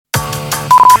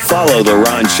Follow The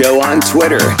Ron Show on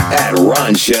Twitter at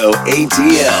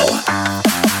RonShowATL.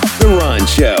 The Ron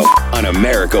Show on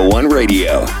America One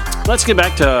Radio. Let's get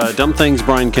back to dumb things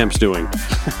Brian Kemp's doing.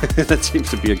 That seems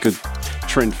to be a good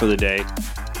trend for the day.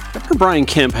 Governor Brian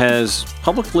Kemp has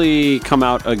publicly come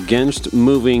out against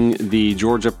moving the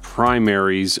Georgia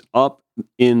primaries up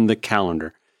in the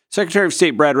calendar. Secretary of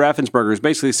State Brad Raffensperger has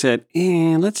basically said,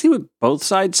 let's see what both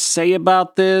sides say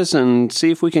about this and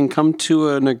see if we can come to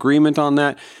an agreement on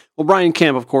that. Well, Brian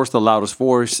Kemp, of course, the loudest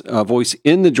voice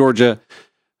in the Georgia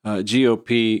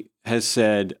GOP, has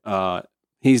said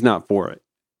he's not for it.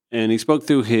 And he spoke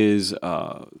through his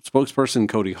spokesperson,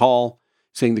 Cody Hall,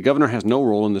 saying the governor has no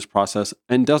role in this process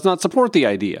and does not support the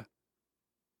idea.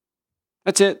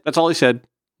 That's it. That's all he said.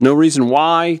 No reason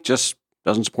why, just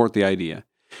doesn't support the idea.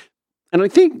 And I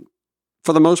think,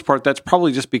 for the most part, that's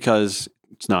probably just because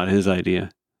it's not his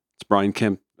idea. It's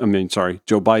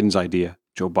Joe Biden's idea.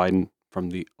 Joe Biden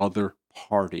from the other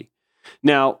party.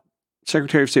 Now,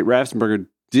 Secretary of State Raffensperger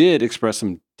did express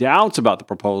some doubts about the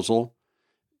proposal,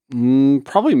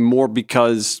 probably more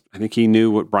because I think he knew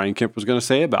what Brian Kemp was going to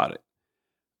say about it.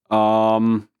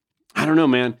 I don't know,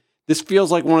 man. This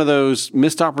feels like one of those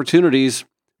missed opportunities.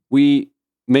 We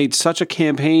made such a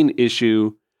campaign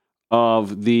issue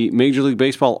of the Major League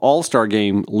Baseball All-Star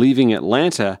Game leaving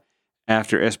Atlanta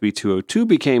after SB 202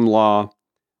 became law.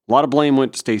 A lot of blame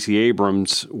went to Stacey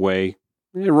Abrams' way,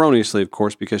 erroneously, of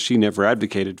course, because she never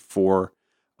advocated for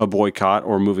a boycott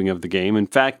or moving of the game. In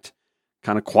fact,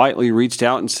 kind of quietly reached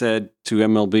out and said to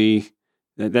MLB,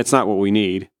 that's not what we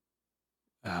need.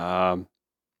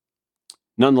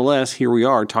 Nonetheless, here we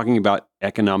are talking about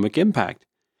economic impact.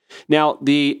 Now,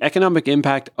 the economic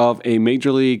impact of a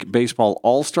Major League Baseball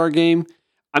All-Star Game,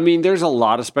 I mean, there's a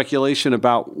lot of speculation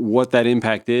about what that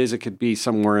impact is. It could be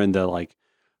somewhere in the like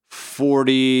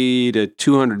 $40 to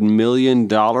 $200 million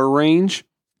range.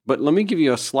 But let me give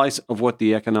you a slice of what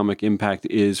the economic impact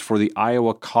is for the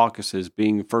Iowa caucuses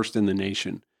being first in the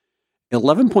nation.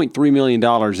 $11.3 million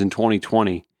in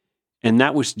 2020, and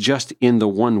that was just in the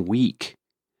 1 week.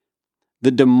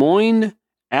 The Des Moines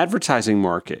advertising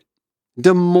market,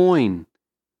 Des Moines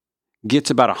gets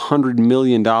about $100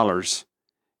 million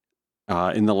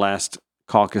in the last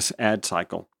caucus ad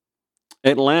cycle.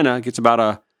 Atlanta gets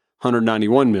about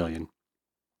 $191 million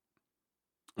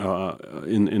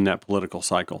in that political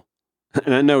cycle.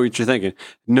 And I know what you're thinking.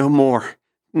 No more.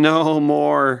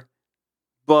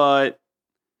 But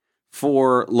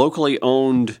for locally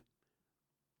owned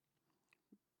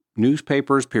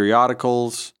newspapers,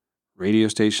 periodicals, radio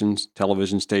stations,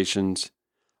 television stations,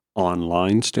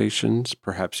 online stations,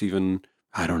 perhaps even,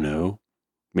 I don't know,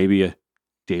 maybe a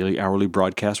daily, hourly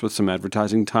broadcast with some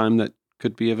advertising time that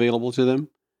could be available to them.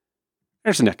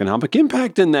 There's an economic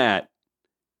impact in that.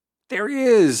 There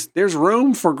is. There's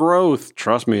room for growth.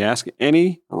 Trust me, ask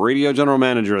any radio general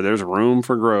manager. There's room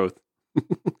for growth.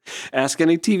 Ask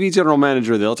any TV general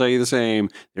manager. They'll tell you the same.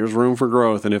 There's room for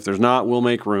growth. And if there's not, we'll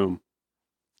make room.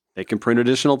 They can print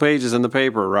additional pages in the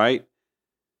paper, right?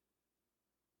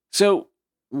 So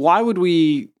why would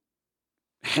we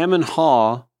hem and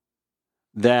haw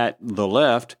that the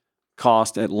left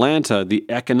cost Atlanta the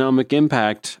economic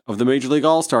impact of the Major League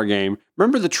All-Star Game?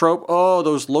 Remember the trope,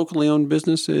 those locally owned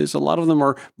businesses, a lot of them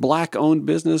are black-owned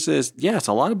businesses. Yes,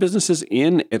 a lot of businesses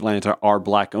in Atlanta are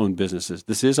black-owned businesses.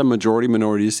 This is a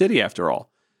majority-minority city, after all.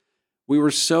 We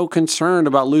were so concerned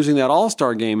about losing that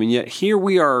All-Star Game, and yet here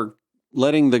we are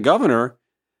letting the governor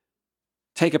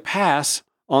take a pass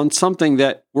on something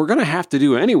that we're going to have to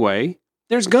do anyway.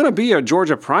 There's going to be a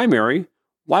Georgia primary.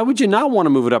 Why would you not want to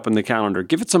move it up in the calendar?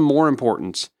 Give it some more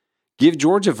importance. Give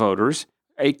Georgia voters,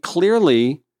 a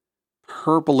clearly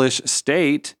purplish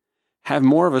state, have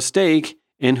more of a stake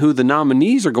in who the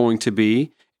nominees are going to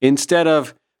be instead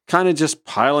of kind of just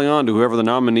piling on to whoever the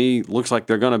nominee looks like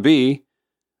they're going to be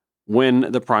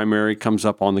when the primary comes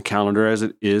up on the calendar, as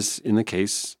it is in the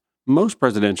case most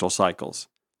presidential cycles.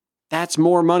 That's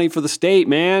more money for the state,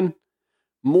 man.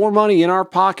 More money in our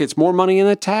pockets, more money in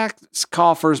the tax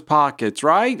coffers' pockets,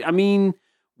 right? I mean,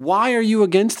 why are you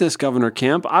against this, Governor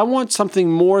Kemp? I want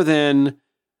something more than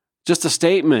just a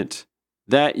statement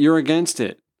that you're against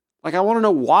it. Like, I want to know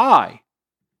why.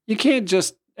 You can't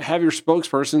just have your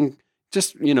spokesperson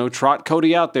just, trot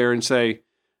Cody out there and say,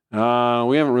 we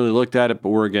haven't really looked at it, but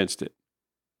we're against it.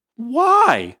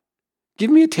 Why?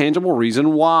 Give me a tangible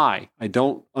reason why. I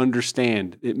don't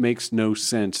understand. It makes no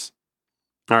sense.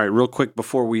 All right, real quick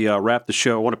before we wrap the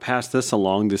show, I want to pass this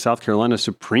along. The South Carolina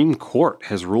Supreme Court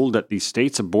has ruled that the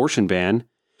state's abortion ban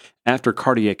after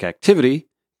cardiac activity,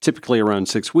 typically around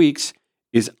 6 weeks,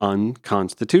 is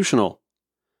unconstitutional,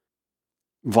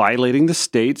 violating the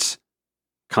state's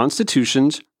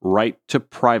Constitution's right to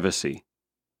privacy.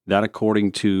 That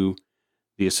according to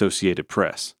the Associated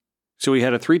Press. So we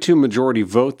had a 3-2 majority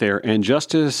vote there, and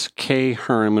Justice K.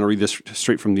 Hearn, I'm going to read this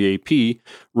straight from the AP,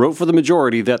 wrote for the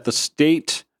majority that the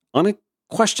state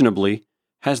unquestionably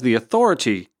has the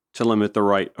authority to limit the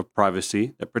right of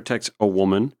privacy that protects a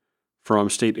woman from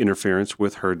state interference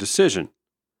with her decision.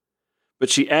 But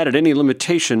she added any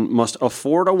limitation must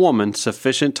afford a woman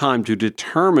sufficient time to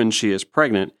determine she is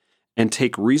pregnant and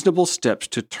take reasonable steps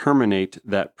to terminate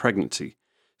that pregnancy.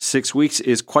 6 weeks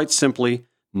is quite simply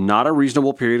not a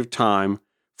reasonable period of time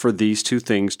for these two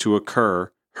things to occur,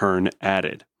 Hearn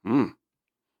added.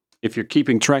 If you're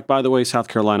keeping track, by the way, South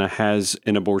Carolina has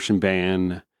an abortion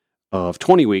ban of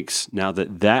 20 weeks now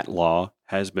that law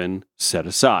has been set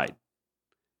aside.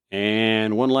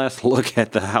 And one last look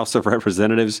at the House of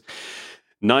Representatives.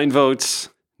 9 votes,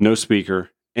 no speaker.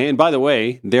 And by the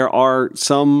way, there are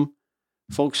some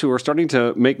folks who are starting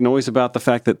to make noise about the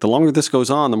fact that the longer this goes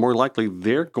on, the more likely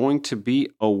they're going to be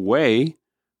away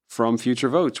from future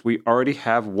votes. We already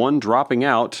have one dropping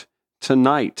out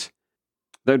tonight.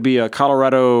 That'd be a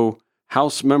Colorado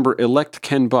House member-elect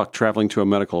Ken Buck traveling to a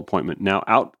medical appointment. Now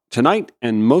out tonight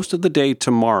and most of the day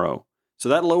tomorrow. So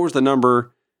that lowers the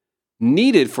number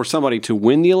needed for somebody to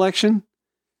win the election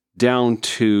down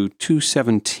to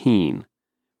 217.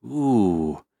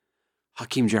 Ooh.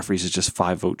 Hakeem Jeffries is just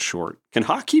 5 votes short. Can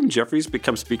Hakeem Jeffries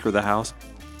become Speaker of the House?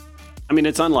 I mean,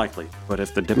 it's unlikely, but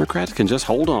if the Democrats can just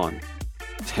hold on,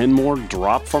 10 more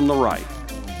drop from the right,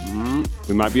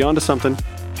 we might be onto something.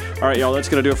 All right, y'all, that's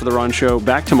going to do it for the Ron Show.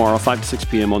 Back tomorrow, 5 to 6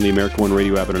 p.m. on the America One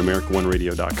Radio app and at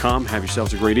AmericaOneRadio.com. Have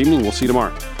yourselves a great evening. We'll see you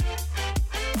tomorrow.